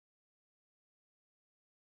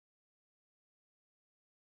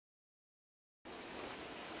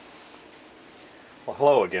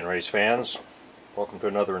Hello again, race fans. Welcome to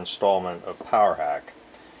another installment of Power Hack.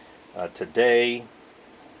 Today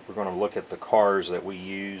we're going to look at the cars that we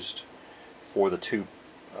used for the two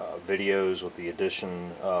videos with the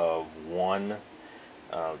addition of one.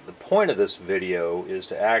 The point of this video is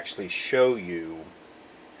to actually show you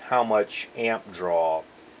how much amp draw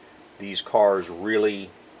these cars really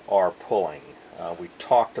are pulling. We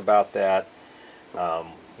talked about that.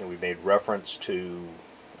 We made reference to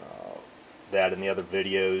that in the other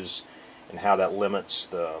videos and how that limits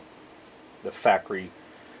the factory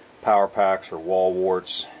power packs or wall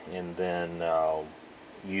warts, and then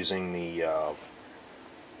using the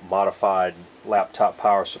modified laptop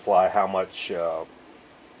power supply, how much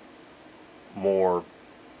more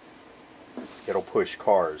it'll push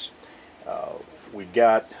cars. We've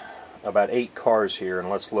got about 8 cars here, and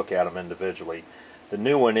let's look at them individually. The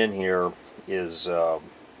new one in here is a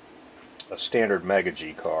standard Mega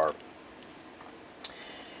G car.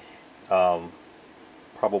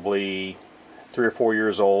 Probably 3 or 4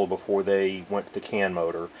 years old before they went to the CAN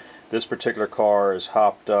motor. This particular car is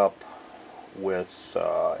hopped up with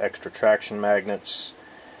extra traction magnets,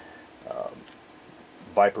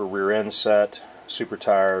 Viper rear end set, super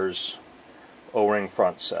tires, O-ring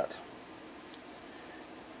front set.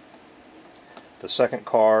 The second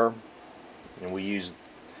car, and we used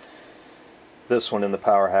this one in the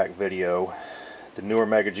Power Hack video, the newer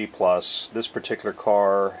Mega G Plus. This particular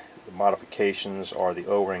car, the modifications are the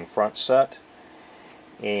O-ring front set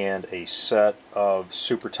and a set of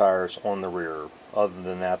super tires on the rear. Other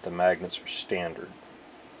than that, the magnets are standard.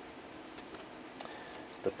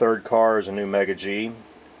 The third car is a new Mega G.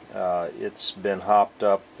 It's been hopped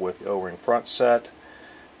up with the O-ring front set,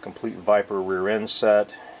 complete Viper rear end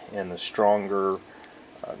set, and the stronger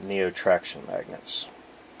Neo traction magnets.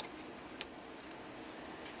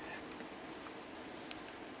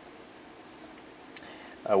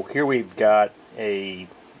 Here we've got a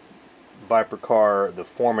Viper car, the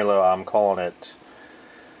formula, I'm calling it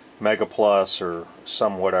Mega Plus or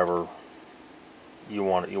some whatever you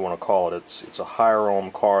want to call it. It's a higher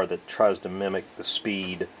ohm car that tries to mimic the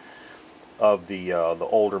speed of the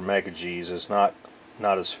older Mega Gs. Is not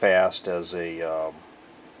as fast as a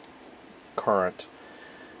current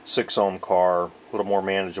 6 ohm car, a little more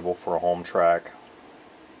manageable for a home track.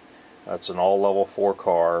 That's an all level 4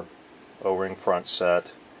 car, O-ring front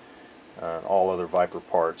set, and all other Viper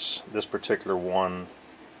parts. This particular one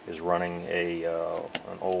is running an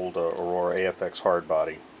old Aurora AFX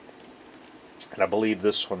hardbody, and I believe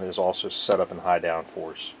this one is also set up in high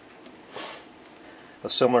downforce. A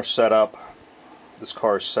similar setup, this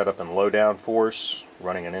car is set up in low downforce,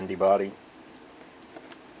 running an Indy body.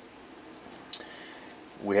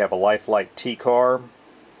 We have a Lifelike T car.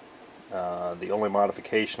 The only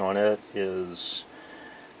modification on it is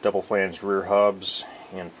double flanged rear hubs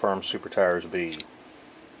and firm super tires B.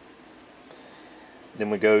 Then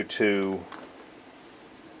we go to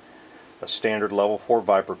a standard level 4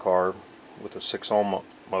 Viper car with a 6 ohm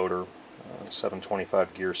motor,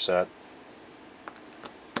 725 gear set,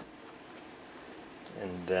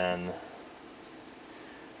 and then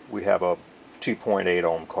we have a 2.8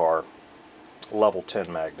 ohm car, level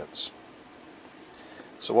 10 magnets.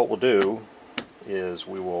 So what we'll do is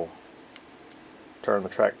we will turn the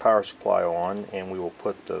track power supply on, and we will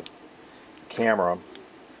put the camera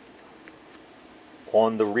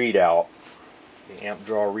on the readout, the amp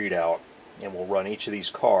draw readout, and we'll run each of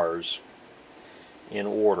these cars in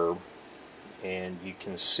order, and you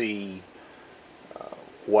can see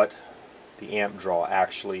what the amp draw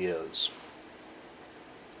actually is.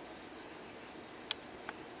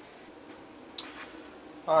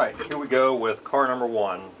 Alright, here we go with car number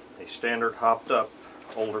 1, a standard hopped up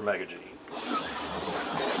older Mega G.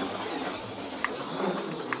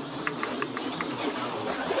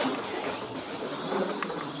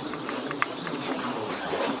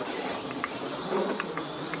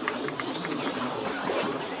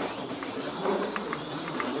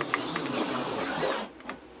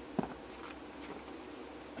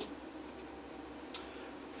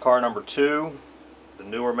 Car number 2, the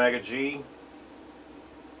newer Mega G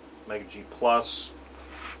Plus,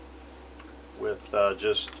 with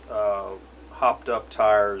just hopped up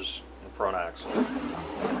tires and front axle.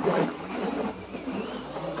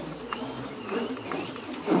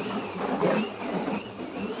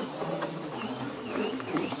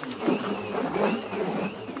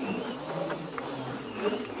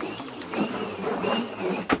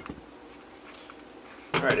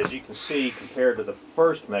 Alright, as you can see, compared to the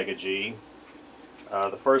first Mega G,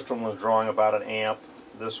 the first one was drawing about an amp.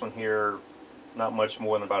 This one here, not much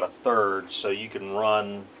more than about a third, so you can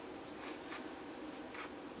run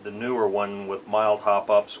the newer one with mild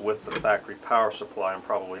hop-ups with the factory power supply, and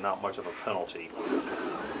probably not much of a penalty.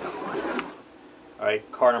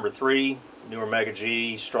 Alright, car number 3, newer Mega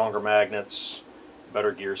G, stronger magnets,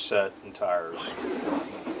 better gear set and tires.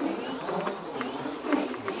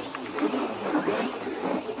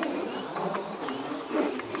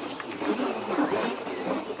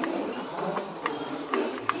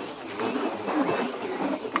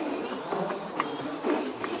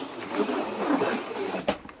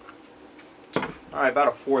 Alright,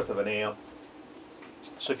 about 1/4 of an amp.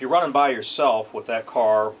 So if you're running by yourself with that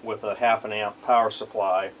car with a 1/2 amp power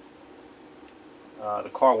supply, the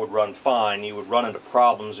car would run fine. You would run into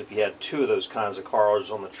problems if you had 2 of those kinds of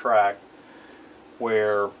cars on the track,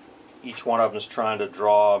 where each one of them is trying to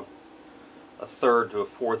draw 1/3 to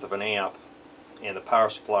 1/4 of an amp, and the power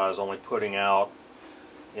supply is only putting out,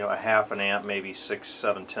 you know, a 1/2 amp, maybe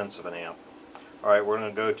 6/7 of an amp. Alright, we're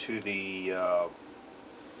going to go to the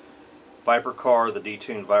Viper car, the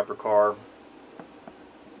detuned Viper car.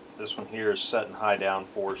 This one here is set in high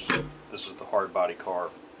downforce. This is the hard body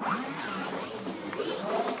car.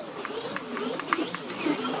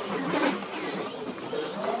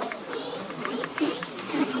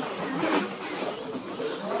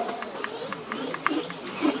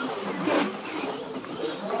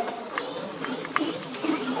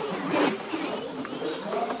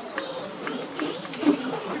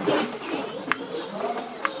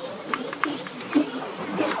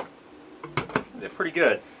 They're pretty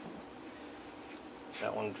good.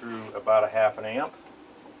 That one drew about a 1/2 amp.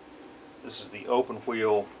 This is the open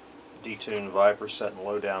wheel detuned Viper set in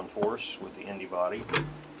low downforce with the Indy body.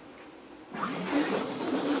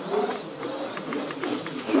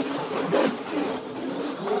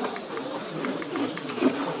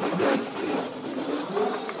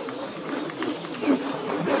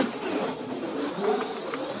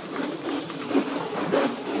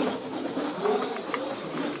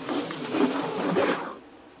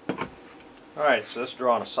 Alright, so that's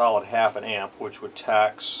drawing a solid 1/2 amp, which would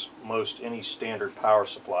tax most any standard power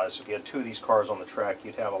supplies. So if you had 2 of these cars on the track,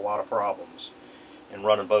 you'd have a lot of problems in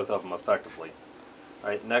running both of them effectively.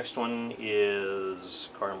 Alright, next one is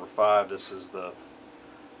car number 5. This is the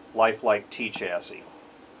Lifelike T Chassis.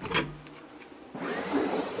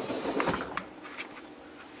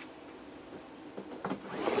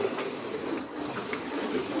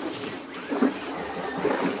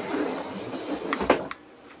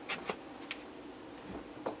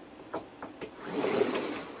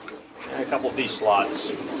 A couple of these slots.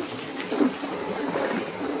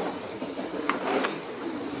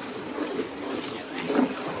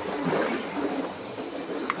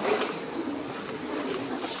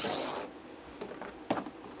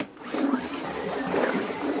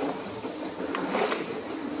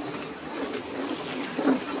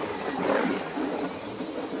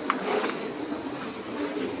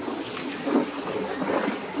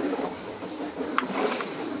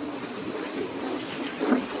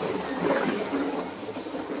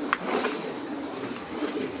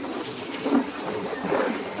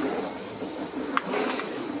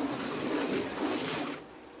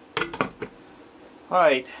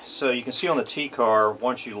 Alright, so you can see on the T car,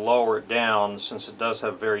 once you lower it down, since it does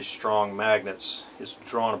have very strong magnets, it's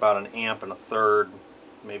drawing about 1 amp and 1/3,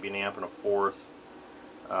 maybe 1 amp and 1/4.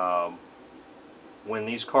 When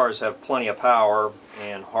these cars have plenty of power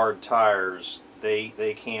and hard tires,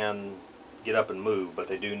 they can get up and move, but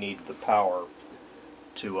they do need the power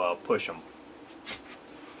to push them.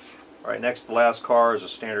 Alright, next, the last car is a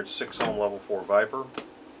standard 6-ohm level 4 Viper.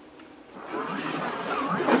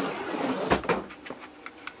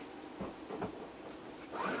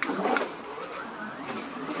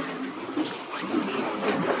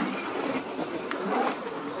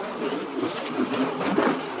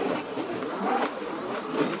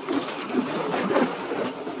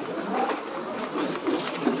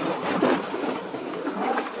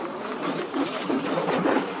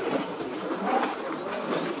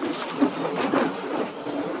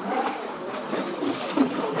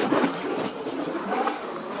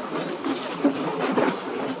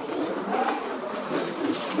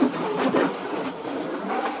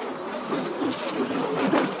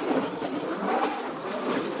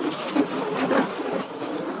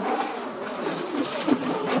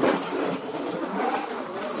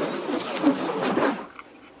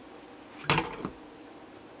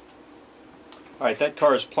 Alright, that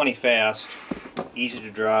car is plenty fast, easy to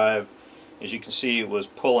drive. As you can see, it was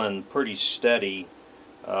pulling pretty steady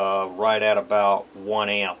right at about 1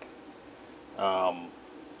 amp.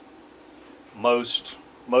 Most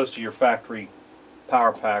of your factory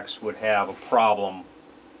power packs would have a problem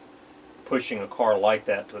pushing a car like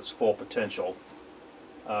that to its full potential.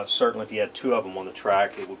 Certainly if you had two of them on the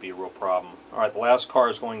track, it would be a real problem. Alright, the last car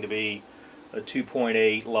is going to be a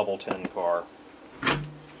 2.8 level 10 car.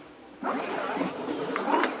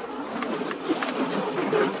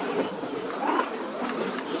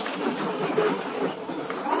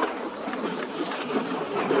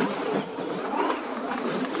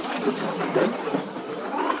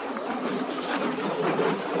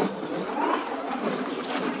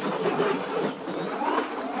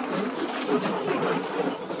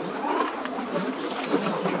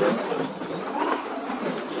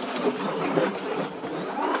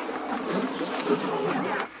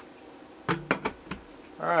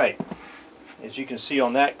 Alright, as you can see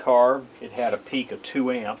on that car, it had a peak of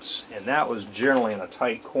 2 amps, and that was generally in a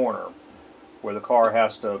tight corner where the car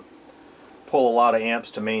has to pull a lot of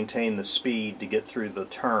amps to maintain the speed to get through the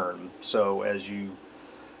turn. So as you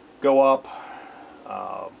go up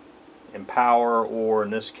in power, or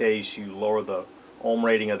in this case you lower the ohm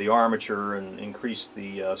rating of the armature and increase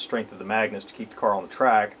the strength of the magnets to keep the car on the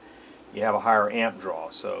track, you have a higher amp draw.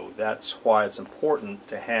 So that's why it's important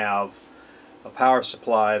to have a power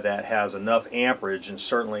supply that has enough amperage and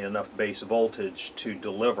certainly enough base voltage to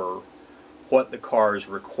deliver what the cars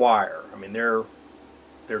require. I mean, they're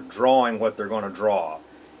drawing what they're going to draw,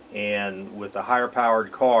 and with the higher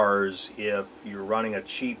powered cars, if you're running a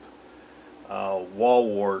cheap wall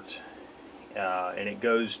wart and it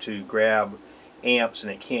goes to grab amps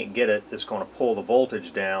and it can't get it, it's going to pull the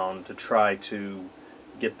voltage down to try to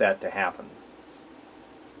get that to happen.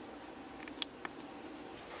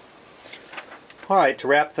 Alright, to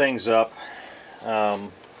wrap things up,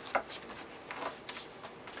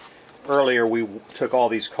 earlier we took all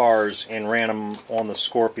these cars and ran them on the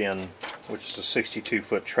Scorpion, which is a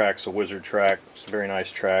 62-foot track. It's a Wizard track. It's a very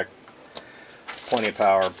nice track, plenty of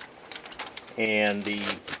power, and the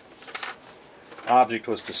object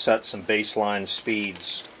was to set some baseline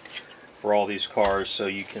speeds for all these cars so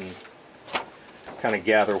you can kind of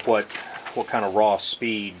gather what kind of raw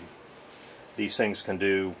speed these things can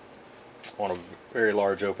do on a very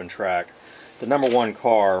large open track. The number one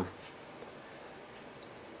car,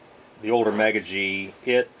 the older Mega G,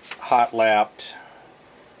 it hot lapped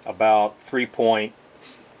about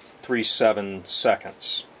 3.37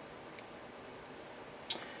 seconds.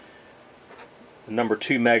 The number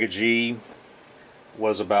 2 Mega G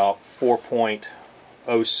was about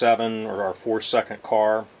 4.07, or our 4-second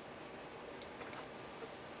car.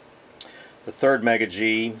 The third Mega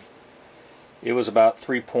G, it was about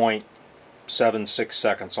 3.76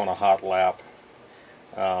 seconds on a hot lap.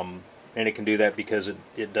 And it can do that because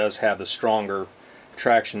it does have the stronger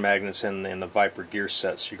traction magnets in the Viper gear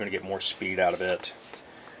set, so you're going to get more speed out of it.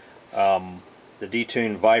 The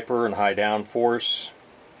detuned Viper and high downforce,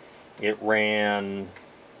 it ran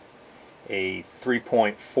a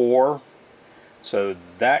 3.4, so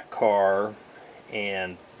that car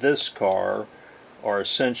and this car are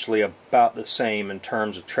essentially about the same in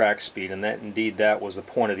terms of track speed, and that was the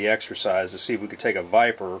point of the exercise, to see if we could take a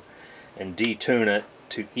Viper and detune it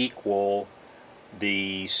to equal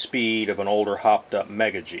the speed of an older hopped up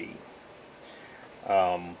Mega G.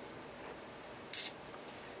 The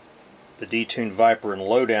detuned Viper in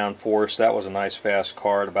low downforce, that was a nice fast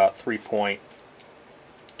car at about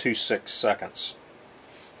 3.26 seconds.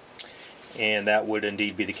 And that would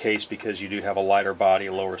indeed be the case because you do have a lighter body,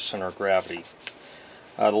 a lower center of gravity.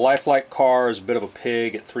 The Lifelike car is a bit of a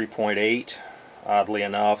pig at 3.8, oddly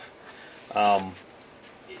enough. The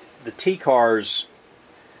T cars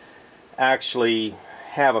actually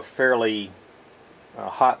have a fairly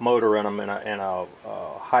hot motor in them and a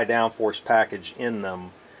high downforce package in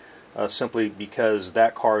them, simply because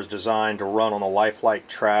that car is designed to run on a lifelike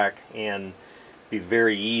track and be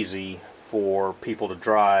very easy for people to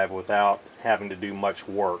drive without having to do much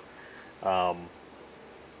work.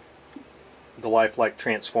 The lifelike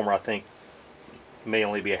transformer, I think, may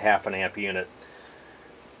only be a 0.5 amp unit,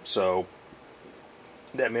 so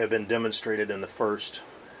that may have been demonstrated in the first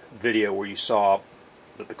video where you saw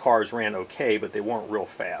that the cars ran okay, but they weren't real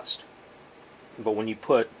fast. But when you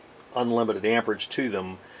put unlimited amperage to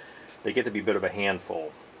them, they get to be a bit of a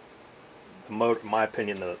handful. The motor, in my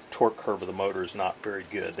opinion, the torque curve of the motor is not very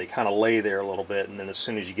good. They kind of lay there a little bit, and then as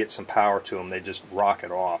soon as you get some power to them, they just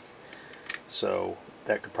rocket off. So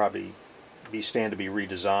that could probably stand to be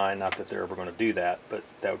redesigned. Not that they're ever going to do that, but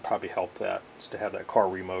that would probably help that, is to have that car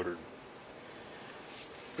remotored.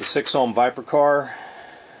 The 6-ohm Viper car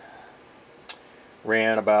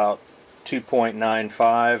ran about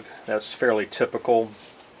 2.95. That's fairly typical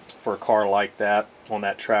for a car like that. On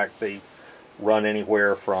that track, they run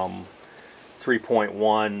anywhere from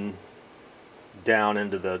 3.1 down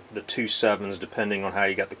into the 2.7s, depending on how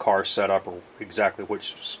you got the car set up or exactly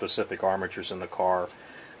which specific armature's in the car.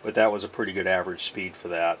 But that was a pretty good average speed for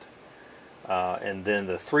that. And then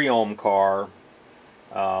the 3 ohm car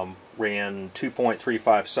ran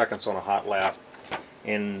 2.35 seconds on a hot lap,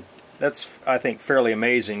 and that's, I think, fairly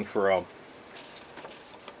amazing for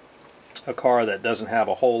a car that doesn't have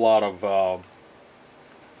a whole lot of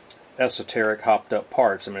esoteric hopped up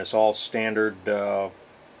parts. I mean, it's all standard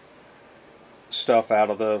stuff out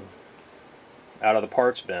of the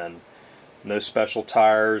parts bin. No special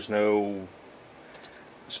tires, no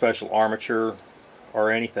special armature or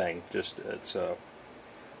anything. Just it's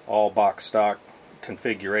all box stock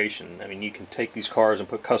configuration. I mean, you can take these cars and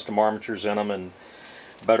put custom armatures in them and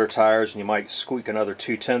better tires, and you might squeak another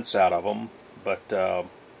 2/10 out of them, but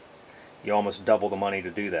you almost double the money to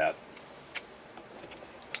do that.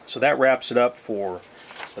 So that wraps it up for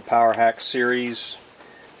the Power Hack series.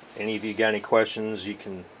 Any of you got any questions, you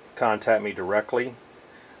can contact me directly.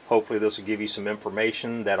 Hopefully this will give you some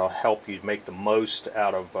information that'll help you make the most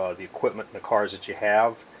out of the equipment and the cars that you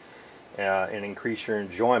have, and increase your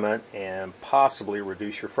enjoyment and possibly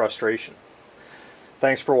reduce your frustration.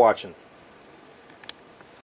 Thanks for watching.